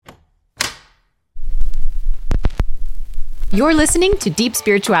You're listening to Deep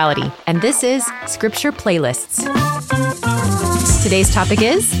Spirituality, and this is Scripture Playlists. Today's topic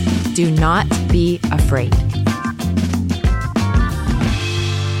is, do not be afraid.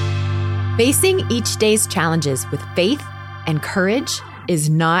 Facing each day's challenges with faith and courage is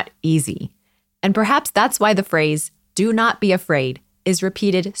not easy. And perhaps that's why the phrase, do not be afraid, is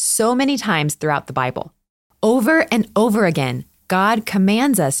repeated so many times throughout the Bible. Over and over again, God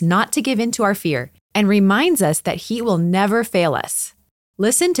commands us not to give in to our fear and reminds us that He will never fail us.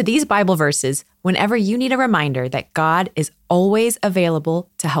 Listen to these Bible verses whenever you need a reminder that God is always available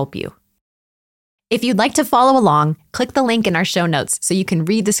to help you. If you'd like to follow along, click the link in our show notes so you can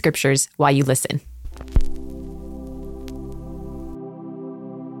read the scriptures while you listen.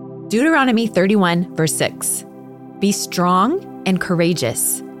 Deuteronomy 31, verse 6. Be strong and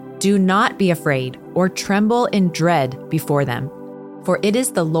courageous. Do not be afraid or tremble in dread before them. For it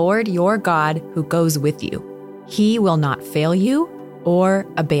is the Lord your God who goes with you. He will not fail you or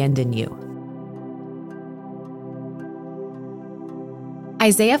abandon you.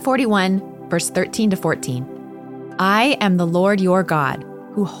 Isaiah 41, verse 13 to 14. I am the Lord your God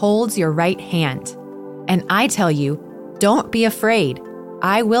who holds your right hand. And I tell you, don't be afraid.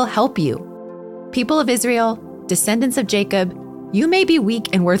 I will help you. People of Israel, descendants of Jacob, you may be weak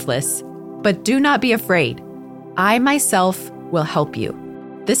and worthless, but do not be afraid. I myself will help you.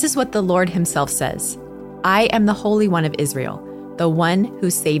 This is what the Lord Himself says. I am the Holy One of Israel, the one who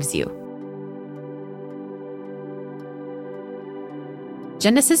saves you.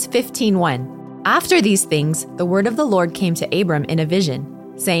 Genesis 15:1. After these things, the word of the Lord came to Abram in a vision,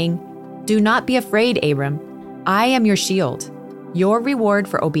 saying, Do not be afraid, Abram. I am your shield. Your reward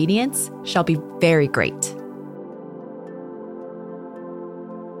for obedience shall be very great.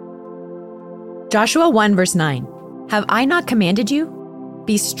 Joshua 1, verse 9. Have I not commanded you?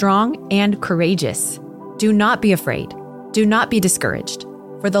 Be strong and courageous. Do not be afraid. Do not be discouraged,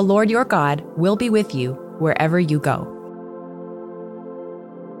 for the Lord your God will be with you wherever you go.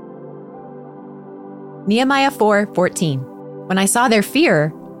 Nehemiah 4:14. When I saw their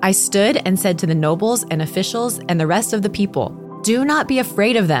fear, I stood and said to the nobles and officials and the rest of the people, Do not be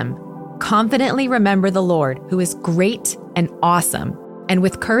afraid of them. Confidently remember the Lord, who is great and awesome, and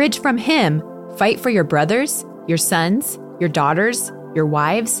with courage from Him, fight for your brothers, your sons, your daughters, your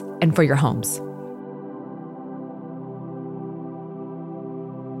wives, and for your homes.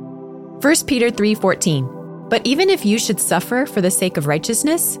 1 Peter 3:14. But even if you should suffer for the sake of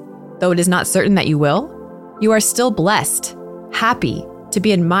righteousness, though it is not certain that you will, you are still blessed, happy, to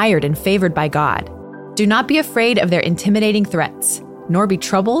be admired and favored by God. Do not be afraid of their intimidating threats, nor be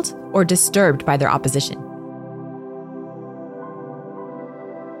troubled or disturbed by their opposition.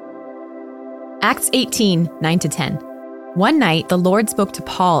 Acts 18, 9-10. One night, the Lord spoke to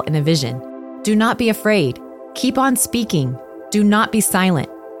Paul in a vision. Do not be afraid. Keep on speaking. Do not be silent.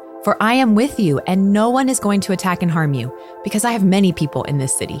 For I am with you, and no one is going to attack and harm you, because I have many people in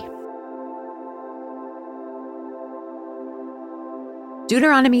this city.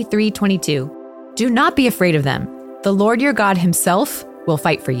 Deuteronomy 3:22. Do not be afraid of them. The Lord your God Himself will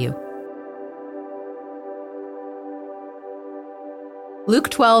fight for you. Luke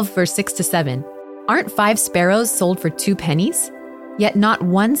 12, verse 6-7. Aren't 5 sparrows sold for 2 pennies? Yet not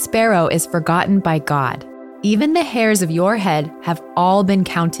one sparrow is forgotten by God. Even the hairs of your head have all been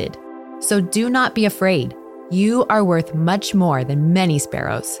counted. So do not be afraid. You are worth much more than many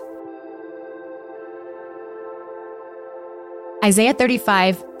sparrows. Isaiah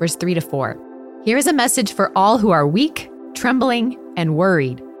 35, verse 3-4. Here is a message for all who are weak, trembling, and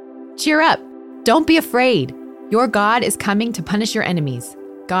worried. Cheer up. Don't be afraid. Your God is coming to punish your enemies.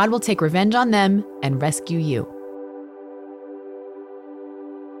 God will take revenge on them and rescue you.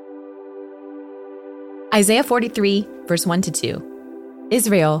 Isaiah 43, verse 1-2.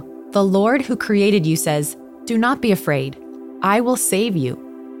 Israel, the Lord who created you says, Do not be afraid. I will save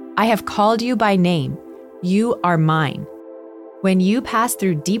you. I have called you by name. You are mine. When you pass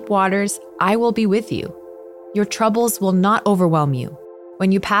through deep waters, I will be with you. Your troubles will not overwhelm you.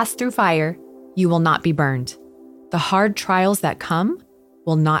 When you pass through fire, you will not be burned. The hard trials that come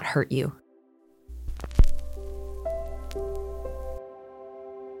will not hurt you.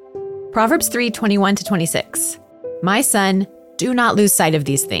 Proverbs 3:21-26. My son, do not lose sight of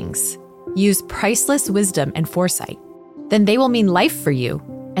these things. Use priceless wisdom and foresight. Then they will mean life for you,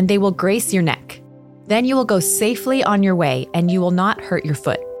 and they will grace your neck. Then you will go safely on your way, and you will not hurt your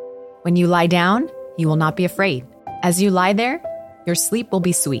foot. When you lie down, you will not be afraid. As you lie there, your sleep will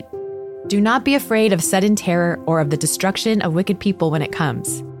be sweet. Do not be afraid of sudden terror or of the destruction of wicked people when it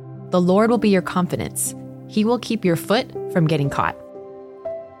comes. The Lord will be your confidence. He will keep your foot from getting caught.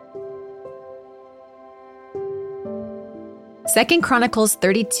 2 Chronicles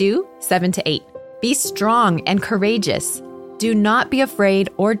 32, 7-8. Be strong and courageous. Do not be afraid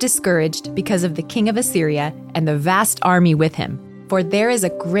or discouraged because of the king of Assyria and the vast army with him, for there is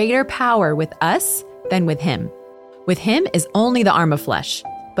a greater power with us than with him. With him is only the arm of flesh,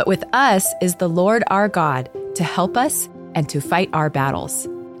 but with us is the Lord our God to help us and to fight our battles.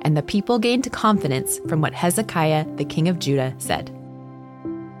 And the people gained confidence from what Hezekiah, the king of Judah, said.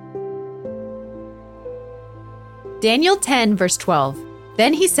 Daniel 10, verse 12.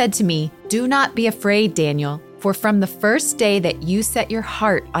 Then he said to me, Do not be afraid, Daniel, for from the first day that you set your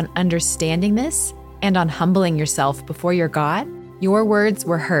heart on understanding this and on humbling yourself before your God, your words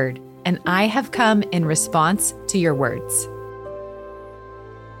were heard, and I have come in response to your words.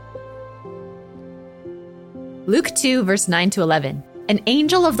 Luke 2, verse 9-11. An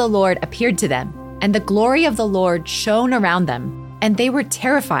angel of the Lord appeared to them, and the glory of the Lord shone around them, and they were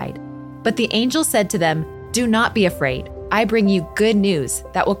terrified. But the angel said to them, Do not be afraid. I bring you good news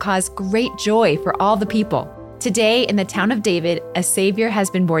that will cause great joy for all the people. Today, in the town of David, a Savior has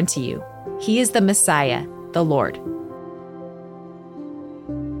been born to you. He is the Messiah, the Lord.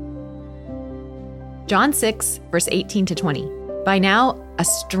 John 6, verse 18-20. By now, a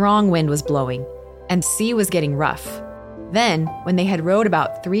strong wind was blowing, and sea was getting rough. Then, when they had rowed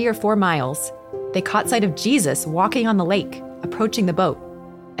about 3 or 4 miles, they caught sight of Jesus walking on the lake, approaching the boat,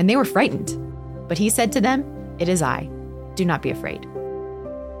 and they were frightened. But he said to them, It is I. Do not be afraid.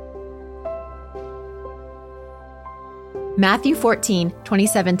 Matthew 14,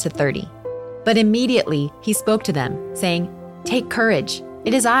 27-30. But immediately he spoke to them, saying, Take courage,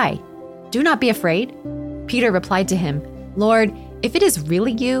 it is I. Do not be afraid. Peter replied to him, Lord, if it is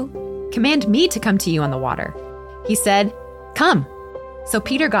really you, command me to come to you on the water. He said, Come. So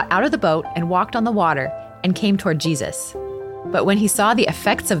Peter got out of the boat and walked on the water and came toward Jesus. But when he saw the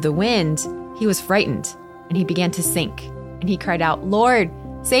effects of the wind, he was frightened, and he began to sink. And he cried out, Lord,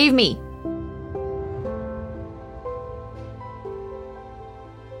 save me.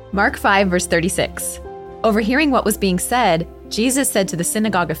 Mark 5, verse 36. Overhearing what was being said, Jesus said to the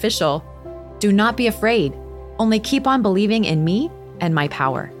synagogue official, Do not be afraid, only keep on believing in me and my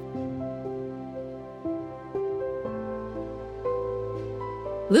power.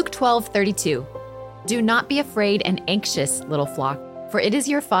 Luke 12:32. Do not be afraid and anxious, little flock, for it is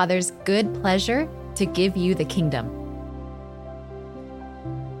your Father's good pleasure to give you the kingdom.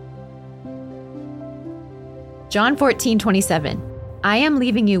 John 14:27. I am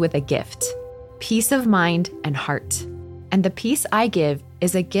leaving you with a gift, peace of mind and heart. And the peace I give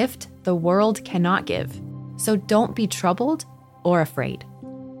is a gift the world cannot give. So don't be troubled or afraid.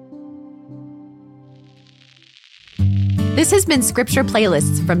 This has been Scripture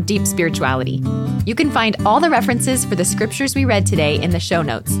Playlists from Deep Spirituality. You can find all the references for the scriptures we read today in the show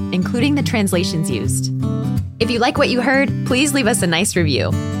notes, including the translations used. If you like what you heard, please leave us a nice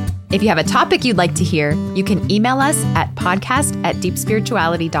review. If you have a topic you'd like to hear, you can email us at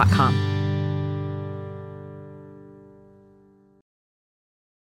podcast@deepspirituality.com.